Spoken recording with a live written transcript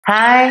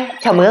Hi,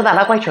 chào mừng các bạn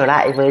đã quay trở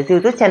lại với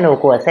YouTube channel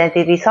của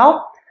CTV Shop.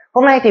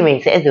 Hôm nay thì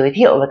mình sẽ giới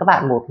thiệu với các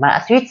bạn một mã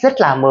switch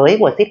rất là mới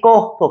của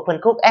Cisco thuộc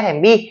phân khúc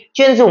SMB,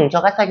 chuyên dùng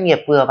cho các doanh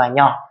nghiệp vừa và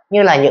nhỏ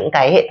như là những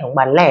cái hệ thống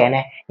bán lẻ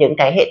này, những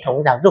cái hệ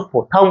thống giáo dục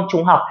phổ thông,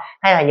 trung học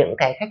hay là những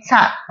cái khách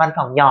sạn, văn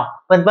phòng nhỏ,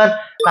 vân vân,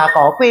 và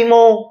có quy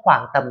mô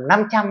khoảng tầm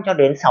 500 cho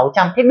đến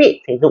 600 thiết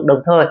bị sử dụng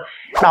đồng thời.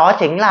 Đó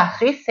chính là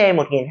switch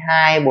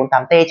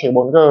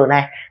C1200-48T-4G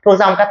này, thuộc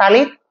dòng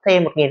Catalyst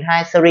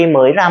C1200 series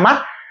mới ra mắt,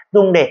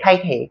 dùng để thay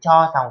thế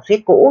cho dòng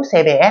switch cũ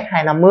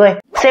CBS250.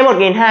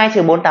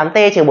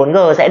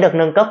 C1200-48T-4G sẽ được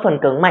nâng cấp phần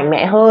cứng mạnh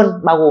mẽ hơn,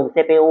 bao gồm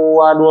CPU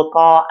dual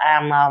core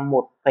ARM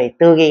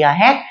 1,4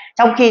 GHz,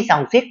 trong khi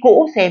dòng switch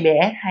cũ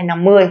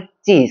CBS250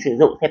 chỉ sử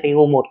dụng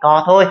CPU 1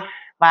 core thôi.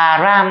 Và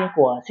RAM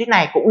của switch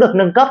này cũng được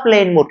nâng cấp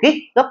lên 1 GB,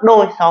 gấp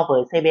đôi so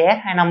với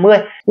CBS250.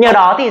 Nhờ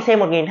đó thì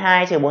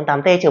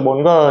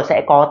C1200-48T-4G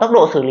sẽ có tốc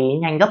độ xử lý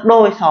nhanh gấp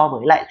đôi so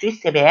với lại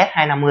switch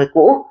CBS250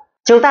 cũ.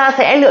 Chúng ta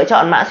sẽ lựa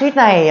chọn mã switch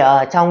này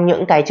trong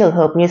những cái trường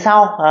hợp như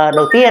sau.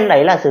 Đầu tiên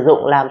đấy là sử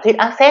dụng làm switch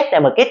access để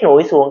mà kết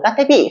nối xuống các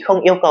thiết bị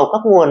không yêu cầu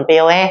cấp nguồn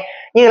PoE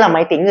như là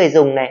máy tính người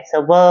dùng này,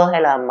 server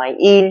hay là máy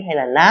in hay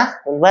là NAS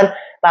vân vân.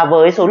 Và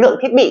với số lượng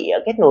thiết bị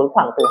kết nối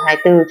khoảng từ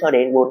 24 cho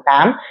đến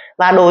 48.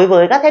 Và đối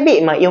với các thiết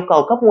bị mà yêu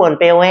cầu cấp nguồn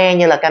PoE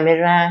như là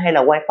camera hay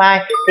là Wi-Fi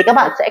thì các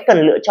bạn sẽ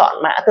cần lựa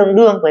chọn mã tương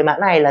đương với mã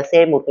này là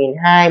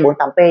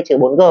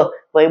C1200-48P-4G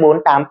với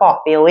 48 port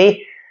PoE.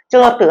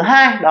 Trường hợp thứ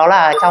hai đó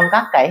là trong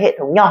các cái hệ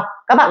thống nhỏ,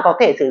 các bạn có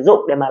thể sử dụng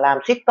để mà làm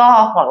switch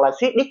core hoặc là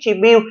switch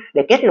distribute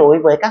để kết nối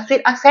với các switch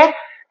access.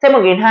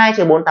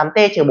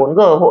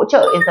 C1200-48T-4G hỗ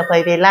trợ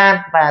interface VLAN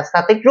và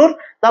static root.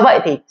 Do vậy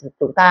thì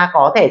chúng ta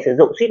có thể sử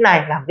dụng switch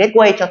này làm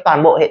gateway cho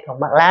toàn bộ hệ thống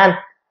mạng LAN.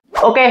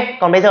 Ok,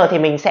 còn bây giờ thì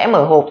mình sẽ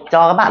mở hộp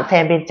cho các bạn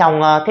xem bên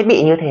trong thiết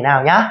bị như thế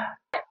nào nhé.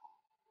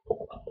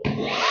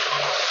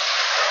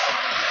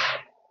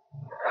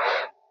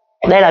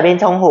 Đây là bên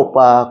trong hộp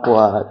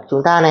của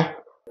chúng ta này.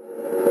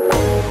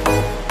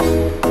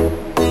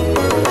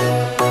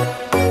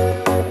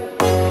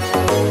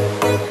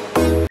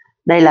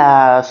 Đây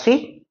là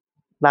switch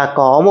và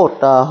có một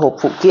hộp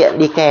phụ kiện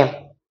đi kèm.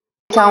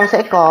 Trong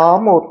sẽ có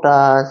một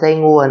dây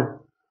nguồn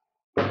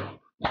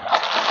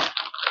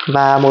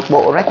và một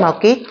bộ rack mount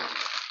kit.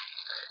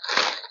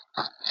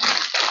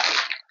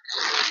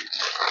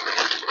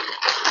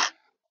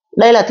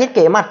 Đây là thiết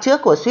kế mặt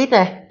trước của switch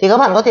này. Thì các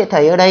bạn có thể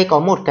thấy ở đây có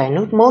một cái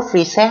nút mode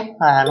reset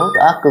và nút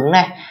cứng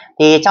này.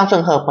 Thì trong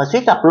trường hợp mà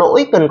switch gặp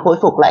lỗi cần khôi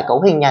phục lại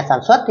cấu hình nhà sản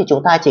xuất thì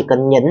chúng ta chỉ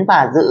cần nhấn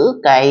và giữ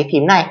cái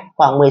phím này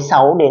khoảng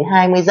 16 đến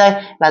 20 giây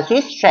là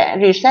switch sẽ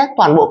reset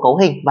toàn bộ cấu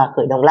hình và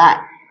khởi động lại.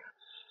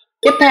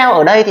 Tiếp theo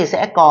ở đây thì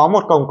sẽ có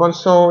một cổng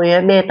console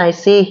USB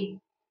Type-C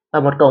và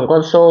một cổng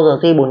console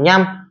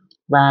RJ45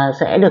 và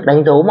sẽ được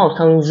đánh dấu màu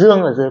xanh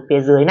dương ở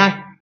phía dưới này.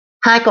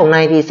 Hai cổng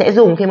này thì sẽ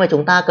dùng khi mà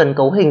chúng ta cần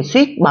cấu hình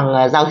switch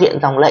bằng giao diện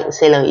dòng lệnh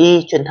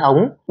CLI truyền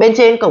thống. Bên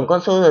trên cổng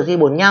console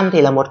RJ45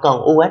 thì là một cổng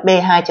USB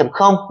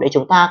 2.0 để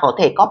chúng ta có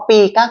thể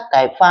copy các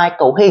cái file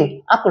cấu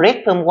hình, upgrade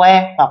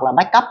firmware hoặc là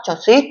backup cho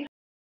switch.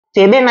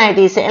 Phía bên này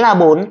thì sẽ là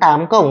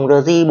 48 cổng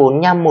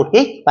RJ45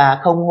 1GB và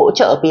không hỗ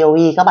trợ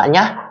PoE các bạn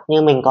nhé,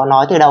 như mình có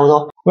nói từ đầu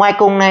rồi. Ngoài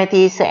cùng này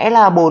thì sẽ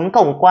là 4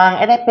 cổng quang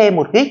SFP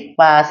 1GB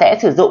và sẽ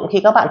sử dụng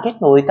khi các bạn kết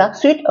nối các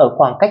switch ở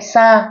khoảng cách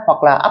xa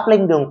hoặc là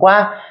uplink đường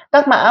quang.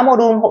 Các mã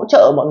module hỗ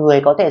trợ mọi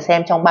người có thể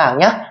xem trong bảng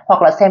nhé,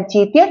 hoặc là xem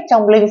chi tiết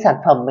trong link sản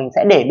phẩm mình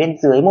sẽ để bên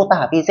dưới mô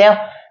tả video.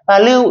 Và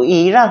lưu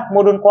ý rằng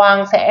module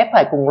quang sẽ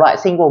phải cùng loại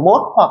single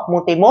mode hoặc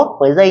multi mode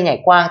với dây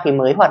nhảy quang thì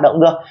mới hoạt động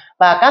được.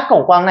 Và các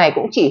cổng quang này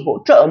cũng chỉ hỗ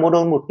trợ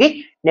module 1GB.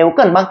 Nếu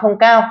cần băng thông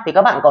cao thì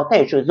các bạn có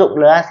thể sử dụng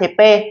LACP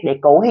để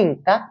cấu hình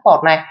các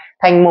port này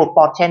thành một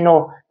port channel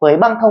với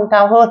băng thông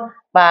cao hơn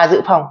và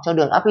dự phòng cho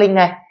đường uplink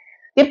này.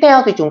 Tiếp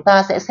theo thì chúng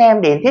ta sẽ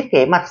xem đến thiết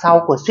kế mặt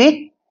sau của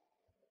switch.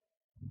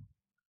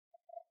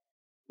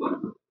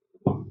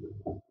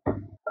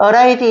 Ở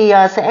đây thì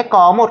sẽ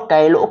có một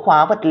cái lỗ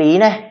khóa vật lý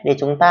này để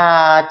chúng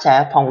ta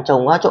phòng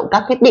chống trộm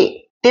cắp thiết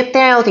bị. Tiếp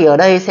theo thì ở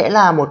đây sẽ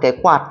là một cái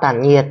quạt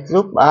tản nhiệt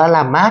giúp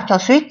làm mát cho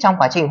switch trong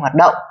quá trình hoạt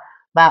động.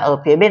 Và ở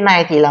phía bên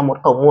này thì là một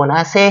cổng nguồn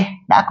AC,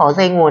 đã có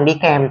dây nguồn đi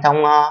kèm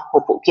trong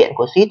hộp phụ kiện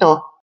của switch rồi.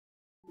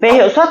 Về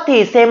hiệu suất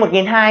thì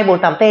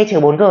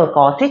C1200-48T-4G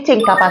có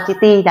switching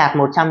capacity đạt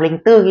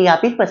 104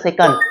 Gbps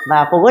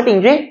và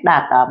forwarding rate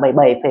đạt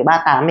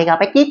 77,38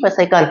 Mbps.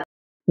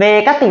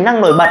 Về các tính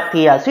năng nổi bật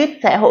thì switch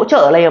sẽ hỗ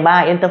trợ Layer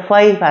 3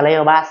 interface và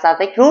Layer 3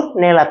 static root,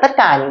 nên là tất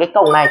cả những cái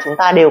cổng này chúng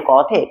ta đều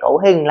có thể cấu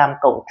hình làm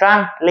cổng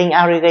trunk, link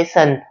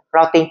aggregation,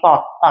 routing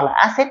port hoặc là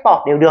access port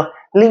đều được,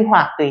 linh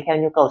hoạt tùy theo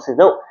nhu cầu sử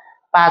dụng.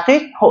 Và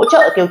switch hỗ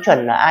trợ tiêu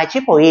chuẩn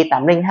IEEE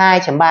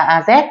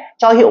 802.3AZ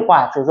cho hiệu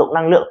quả sử dụng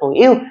năng lượng tối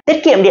ưu,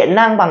 tiết kiệm điện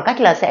năng bằng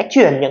cách là sẽ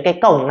chuyển những cái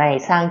cổng này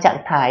sang trạng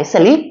thái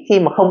sleep khi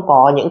mà không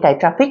có những cái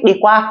traffic đi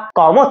qua.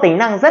 Có một tính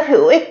năng rất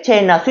hữu ích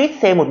trên switch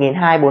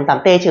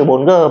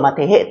C1200-48T-4G mà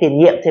thế hệ tiền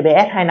nhiệm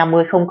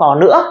CBS250 không có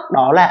nữa,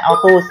 đó là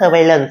Auto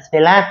Surveillance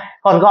VLAN,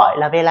 còn gọi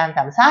là VLAN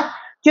giám sát,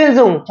 chuyên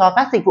dùng cho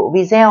các dịch vụ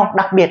video,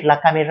 đặc biệt là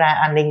camera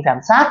an ninh giám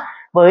sát.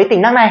 Với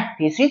tính năng này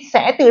thì Switch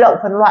sẽ tự động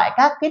phân loại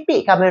các thiết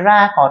bị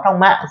camera có trong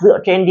mạng dựa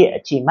trên địa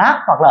chỉ MAC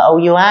hoặc là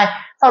OUI.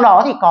 Sau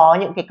đó thì có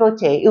những cái cơ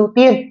chế ưu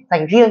tiên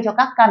dành riêng cho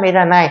các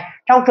camera này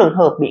trong trường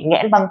hợp bị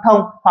nghẽn băng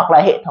thông hoặc là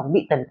hệ thống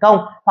bị tấn công,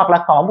 hoặc là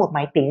có một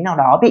máy tính nào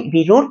đó bị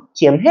virus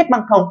chiếm hết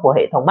băng thông của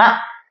hệ thống mạng.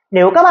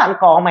 Nếu các bạn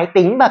có máy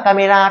tính và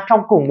camera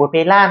trong cùng một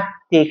VLAN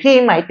thì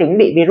khi máy tính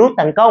bị virus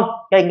tấn công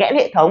gây nghẽn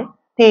hệ thống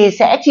thì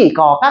sẽ chỉ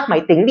có các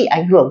máy tính bị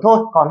ảnh hưởng thôi,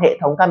 còn hệ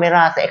thống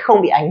camera sẽ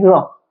không bị ảnh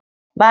hưởng.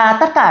 Và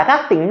tất cả các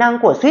tính năng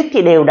của Switch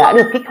thì đều đã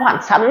được kích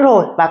hoạt sẵn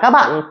rồi và các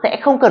bạn sẽ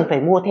không cần phải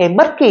mua thêm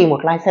bất kỳ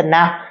một license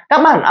nào.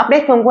 Các bản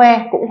update firmware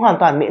cũng hoàn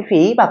toàn miễn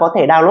phí và có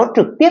thể download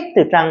trực tiếp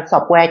từ trang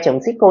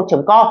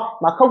software.cisco.com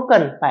mà không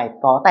cần phải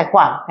có tài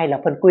khoản hay là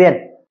phân quyền.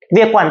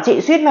 Việc quản trị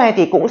Switch này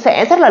thì cũng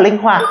sẽ rất là linh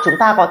hoạt. Chúng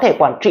ta có thể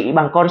quản trị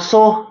bằng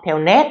console,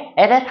 Telnet,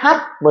 SSH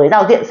với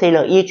giao diện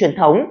CLI truyền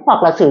thống,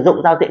 hoặc là sử dụng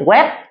giao diện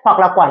web, hoặc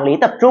là quản lý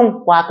tập trung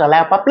qua Cloud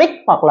Public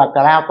hoặc là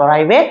Cloud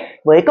Private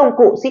với công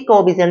cụ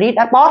Cisco Business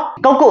Dashboard.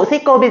 Công cụ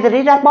Cisco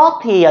Business Dashboard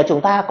thì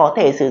chúng ta có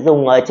thể sử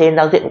dụng ở trên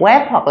giao diện web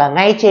hoặc là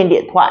ngay trên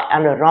điện thoại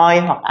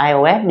Android hoặc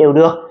iOS đều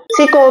được.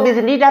 Cisco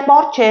Business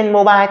Dashboard trên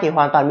mobile thì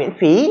hoàn toàn miễn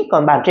phí,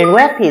 còn bản trên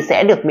web thì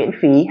sẽ được miễn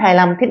phí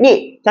 25 thiết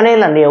bị. Cho nên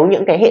là nếu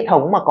những cái hệ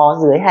thống mà có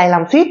dưới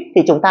 25 switch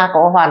thì chúng ta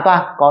hoàn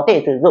toàn có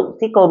thể sử dụng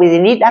Cisco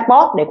Business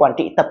Dashboard để quản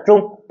trị tập trung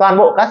toàn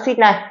bộ các switch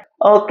này.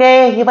 Ok,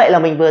 như vậy là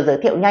mình vừa giới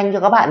thiệu nhanh cho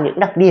các bạn những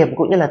đặc điểm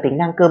cũng như là tính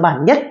năng cơ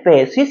bản nhất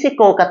về Switch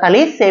Cisco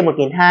Catalyst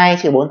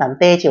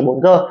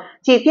C1200-48T-4G.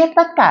 Chi tiết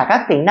tất cả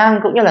các tính năng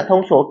cũng như là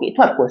thông số kỹ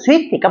thuật của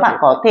Switch thì các bạn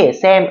có thể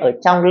xem ở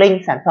trong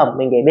link sản phẩm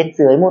mình để bên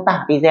dưới mô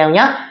tả video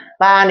nhé.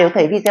 Và nếu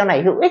thấy video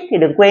này hữu ích thì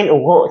đừng quên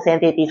ủng hộ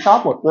CNTT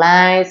Shop một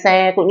like,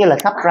 share cũng như là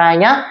subscribe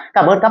nhé.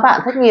 Cảm ơn các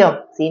bạn rất nhiều.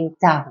 Xin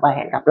chào và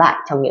hẹn gặp lại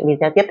trong những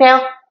video tiếp theo.